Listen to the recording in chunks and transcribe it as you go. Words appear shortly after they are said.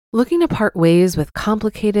Looking to part ways with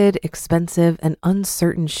complicated, expensive, and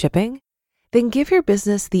uncertain shipping? Then give your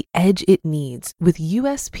business the edge it needs with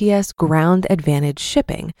USPS Ground Advantage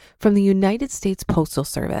shipping from the United States Postal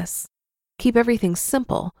Service. Keep everything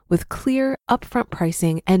simple with clear, upfront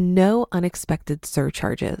pricing and no unexpected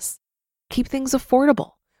surcharges. Keep things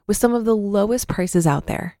affordable with some of the lowest prices out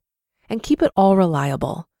there. And keep it all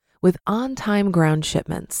reliable with on-time ground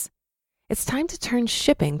shipments. It's time to turn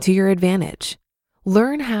shipping to your advantage.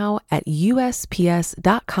 Learn how at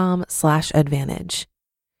USPS.com/advantage.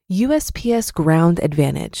 USPS Ground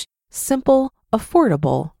Advantage. Simple,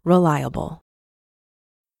 affordable, reliable.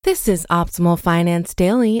 This is Optimal Finance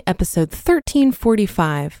Daily, episode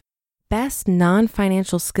 1345. Best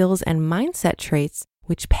non-financial skills and mindset traits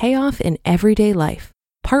which pay off in everyday life.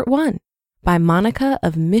 Part 1 by Monika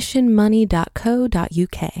of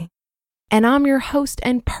MissionMoney.co.uk. And I'm your host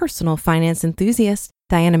and personal finance enthusiast,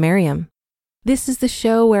 Diana Merriam. This is the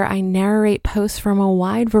show where I narrate posts from a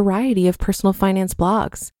wide variety of personal finance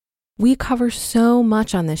blogs. We cover so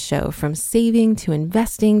much on this show, from saving to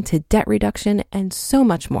investing to debt reduction and so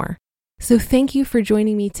much more. So thank you for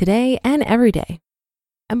joining me today and every day.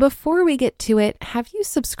 And before we get to it, have you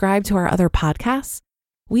subscribed to our other podcasts?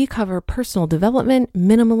 We cover personal development,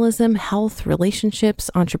 minimalism, health,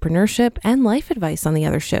 relationships, entrepreneurship, and life advice on the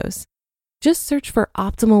other shows. Just search for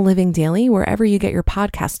Optimal Living Daily wherever you get your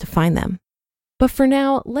podcasts to find them. But for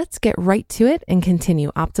now, let's get right to it and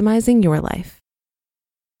continue optimizing your life.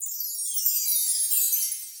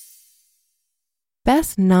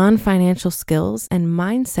 Best non-financial skills and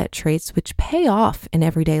mindset traits which pay off in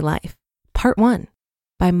everyday life. Part 1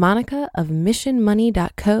 by Monika of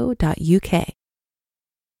MissionMoney.co.uk.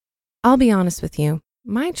 I'll be honest with you,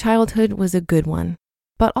 my childhood was a good one,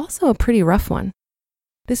 but also a pretty rough one.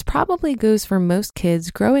 This probably goes for most kids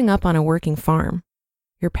growing up on a working farm.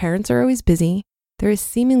 Your parents are always busy. There is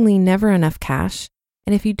seemingly never enough cash,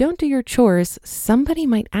 and if you don't do your chores, somebody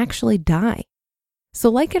might actually die.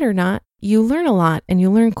 So like it or not, you learn a lot and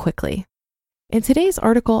you learn quickly. In today's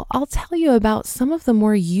article, I'll tell you about some of the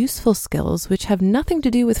more useful skills which have nothing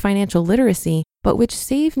to do with financial literacy, but which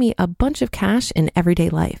save me a bunch of cash in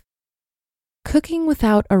everyday life. Cooking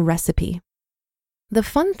without a recipe. The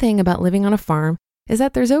fun thing about living on a farm is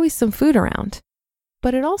that there's always some food around.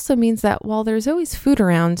 But it also means that while there's always food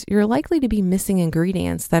around, you're likely to be missing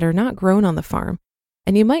ingredients that are not grown on the farm,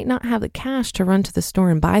 and you might not have the cash to run to the store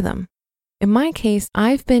and buy them. In my case,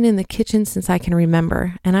 I've been in the kitchen since I can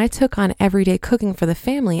remember, and I took on everyday cooking for the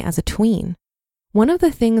family as a tween. One of the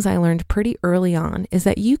things I learned pretty early on is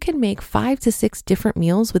that you can make 5 to 6 different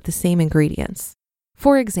meals with the same ingredients.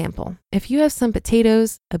 For example, if you have some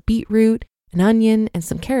potatoes, a beetroot, an onion, and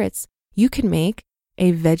some carrots, you can make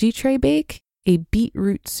a veggie tray bake, a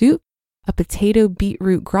beetroot soup, a potato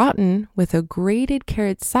beetroot gratin with a grated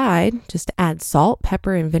carrot side, just add salt,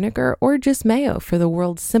 pepper, and vinegar, or just mayo for the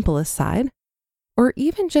world's simplest side, or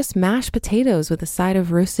even just mashed potatoes with a side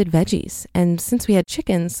of roasted veggies, and since we had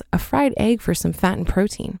chickens, a fried egg for some fat and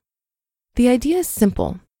protein. The idea is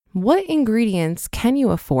simple. What ingredients can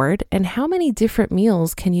you afford, and how many different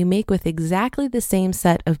meals can you make with exactly the same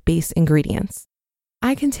set of base ingredients?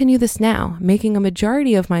 I continue this now, making a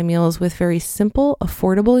majority of my meals with very simple,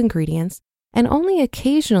 affordable ingredients, and only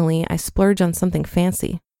occasionally I splurge on something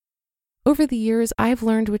fancy. Over the years, I've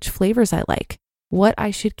learned which flavors I like, what I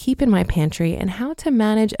should keep in my pantry, and how to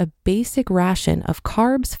manage a basic ration of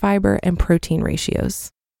carbs, fiber, and protein ratios.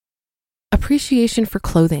 Appreciation for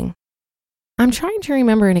clothing. I'm trying to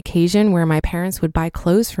remember an occasion where my parents would buy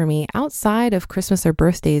clothes for me outside of Christmas or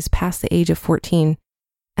birthdays past the age of 14.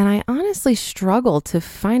 And I honestly struggle to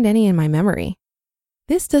find any in my memory.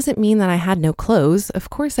 This doesn't mean that I had no clothes. Of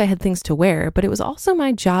course I had things to wear, but it was also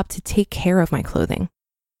my job to take care of my clothing.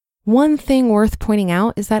 One thing worth pointing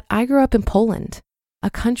out is that I grew up in Poland, a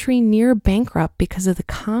country near bankrupt because of the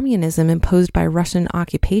communism imposed by Russian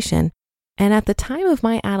occupation, and at the time of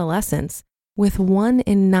my adolescence, with 1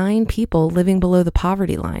 in 9 people living below the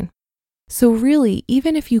poverty line. So really,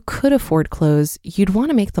 even if you could afford clothes, you'd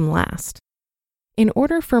want to make them last. In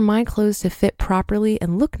order for my clothes to fit properly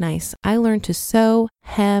and look nice, I learned to sew,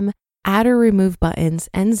 hem, add or remove buttons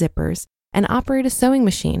and zippers, and operate a sewing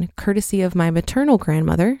machine, courtesy of my maternal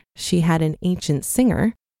grandmother, she had an ancient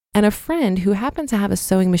singer, and a friend who happened to have a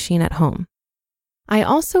sewing machine at home. I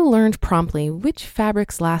also learned promptly which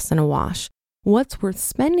fabrics last in a wash, what's worth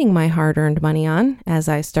spending my hard-earned money on, as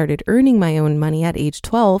I started earning my own money at age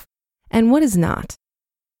 12, and what is not.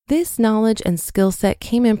 This knowledge and skill set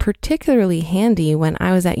came in particularly handy when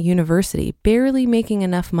I was at university, barely making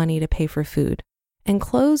enough money to pay for food, and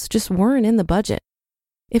clothes just weren't in the budget.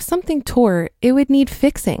 If something tore, it would need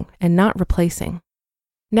fixing and not replacing.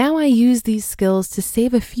 Now I use these skills to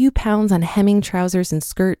save a few pounds on hemming trousers and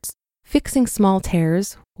skirts, fixing small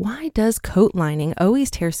tears, why does coat lining always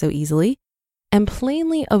tear so easily, and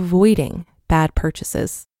plainly avoiding bad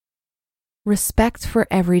purchases. Respect for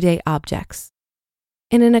everyday objects.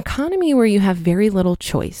 In an economy where you have very little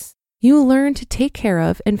choice, you learn to take care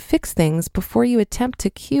of and fix things before you attempt to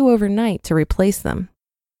queue overnight to replace them.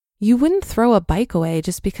 You wouldn't throw a bike away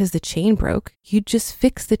just because the chain broke. You'd just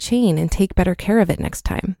fix the chain and take better care of it next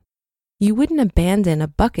time. You wouldn't abandon a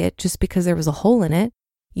bucket just because there was a hole in it.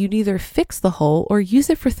 You'd either fix the hole or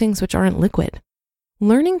use it for things which aren't liquid.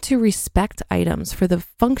 Learning to respect items for the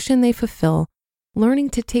function they fulfill,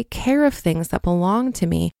 learning to take care of things that belong to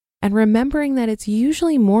me, and remembering that it's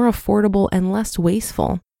usually more affordable and less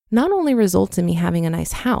wasteful, not only results in me having a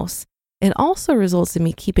nice house, it also results in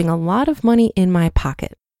me keeping a lot of money in my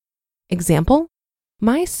pocket. Example,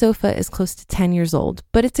 my sofa is close to 10 years old,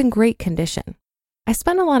 but it's in great condition. I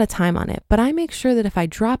spend a lot of time on it, but I make sure that if I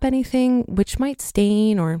drop anything which might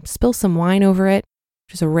stain or spill some wine over it,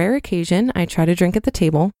 which is a rare occasion, I try to drink at the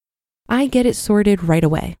table, I get it sorted right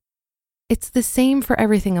away. It's the same for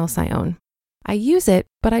everything else I own. I use it,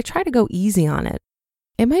 but I try to go easy on it.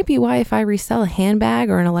 It might be why if I resell a handbag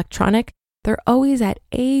or an electronic, they're always at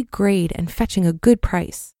A grade and fetching a good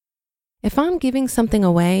price. If I'm giving something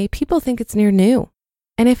away, people think it's near new.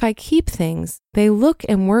 And if I keep things, they look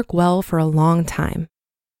and work well for a long time.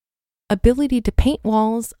 Ability to paint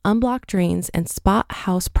walls, unblock drains, and spot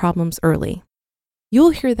house problems early.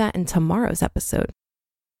 You'll hear that in tomorrow's episode.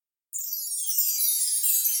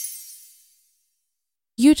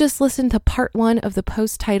 You just listened to part 1 of the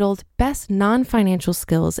post titled Best Non-Financial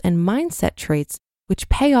Skills and Mindset Traits Which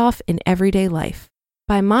Pay Off in Everyday Life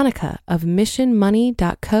by Monika of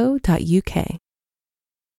MissionMoney.co.uk.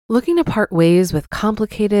 Looking to part ways with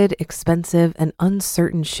complicated, expensive, and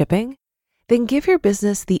uncertain shipping? Then give your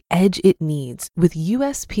business the edge it needs with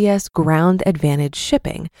USPS Ground Advantage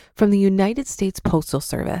shipping from the United States Postal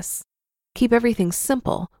Service. Keep everything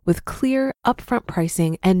simple with clear, upfront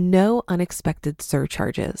pricing and no unexpected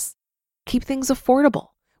surcharges. Keep things affordable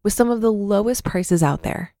with some of the lowest prices out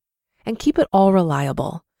there. And keep it all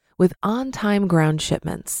reliable with on-time ground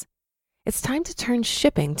shipments. It's time to turn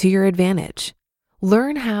shipping to your advantage.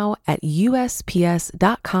 Learn how at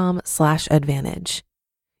USPS.com/advantage.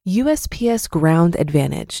 USPS Ground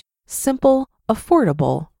Advantage. Simple,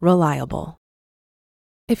 affordable, reliable.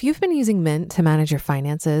 If you've been using Mint to manage your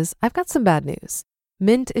finances, I've got some bad news.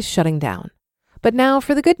 Mint is shutting down. But now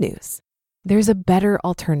for the good news. There's a better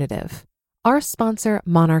alternative. Our sponsor,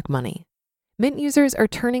 Monarch Money. Mint users are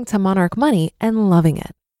turning to Monarch Money and loving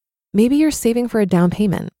it. Maybe you're saving for a down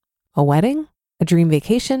payment, a wedding, a dream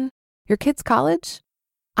vacation, your kids' college.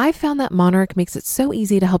 I found that Monarch makes it so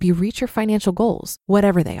easy to help you reach your financial goals,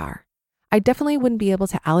 whatever they are. I definitely wouldn't be able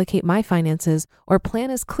to allocate my finances or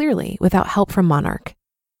plan as clearly without help from Monarch.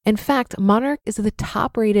 In fact, Monarch is the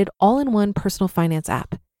top-rated all-in-one personal finance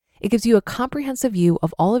app. It gives you a comprehensive view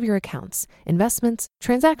of all of your accounts, investments,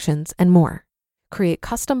 transactions, and more. Create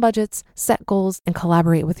custom budgets, set goals, and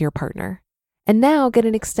collaborate with your partner. And now get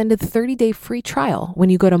an extended 30-day free trial when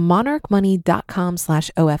you go to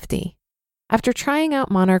monarchmoney.com/OFD. After trying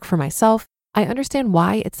out Monarch for myself, I understand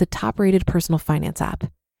why it's the top-rated personal finance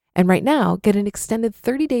app. And right now, get an extended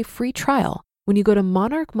 30-day free trial when you go to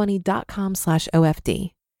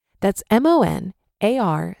monarchmoney.com/OFD. That's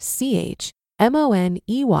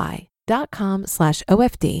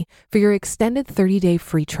monarchmoney.com/OFD for your extended 30-day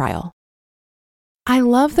free trial. I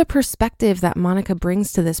love the perspective that Monika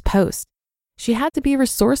brings to this post. She had to be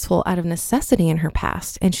resourceful out of necessity in her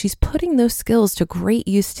past, and she's putting those skills to great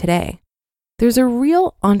use today. There's a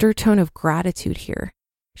real undertone of gratitude here.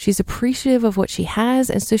 She's appreciative of what she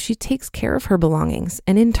has, and so she takes care of her belongings,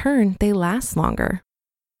 and in turn, they last longer.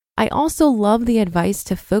 I also love the advice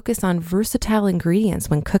to focus on versatile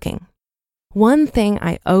ingredients when cooking. One thing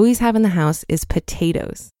I always have in the house is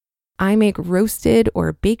potatoes. I make roasted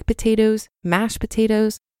or baked potatoes, mashed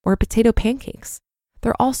potatoes, or potato pancakes.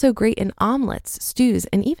 They're also great in omelets, stews,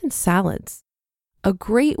 and even salads. A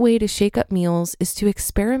great way to shake up meals is to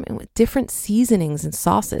experiment with different seasonings and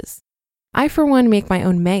sauces. I, for one, make my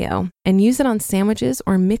own mayo and use it on sandwiches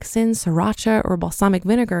or mix in sriracha or balsamic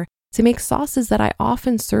vinegar to make sauces that I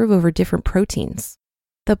often serve over different proteins.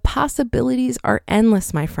 The possibilities are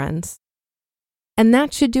endless, my friends. And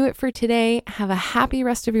that should do it for today. Have a happy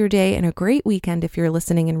rest of your day and a great weekend if you're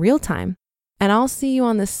listening in real time. And I'll see you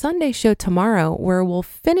on the Sunday show tomorrow, where we'll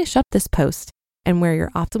finish up this post and where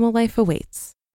your optimal life awaits.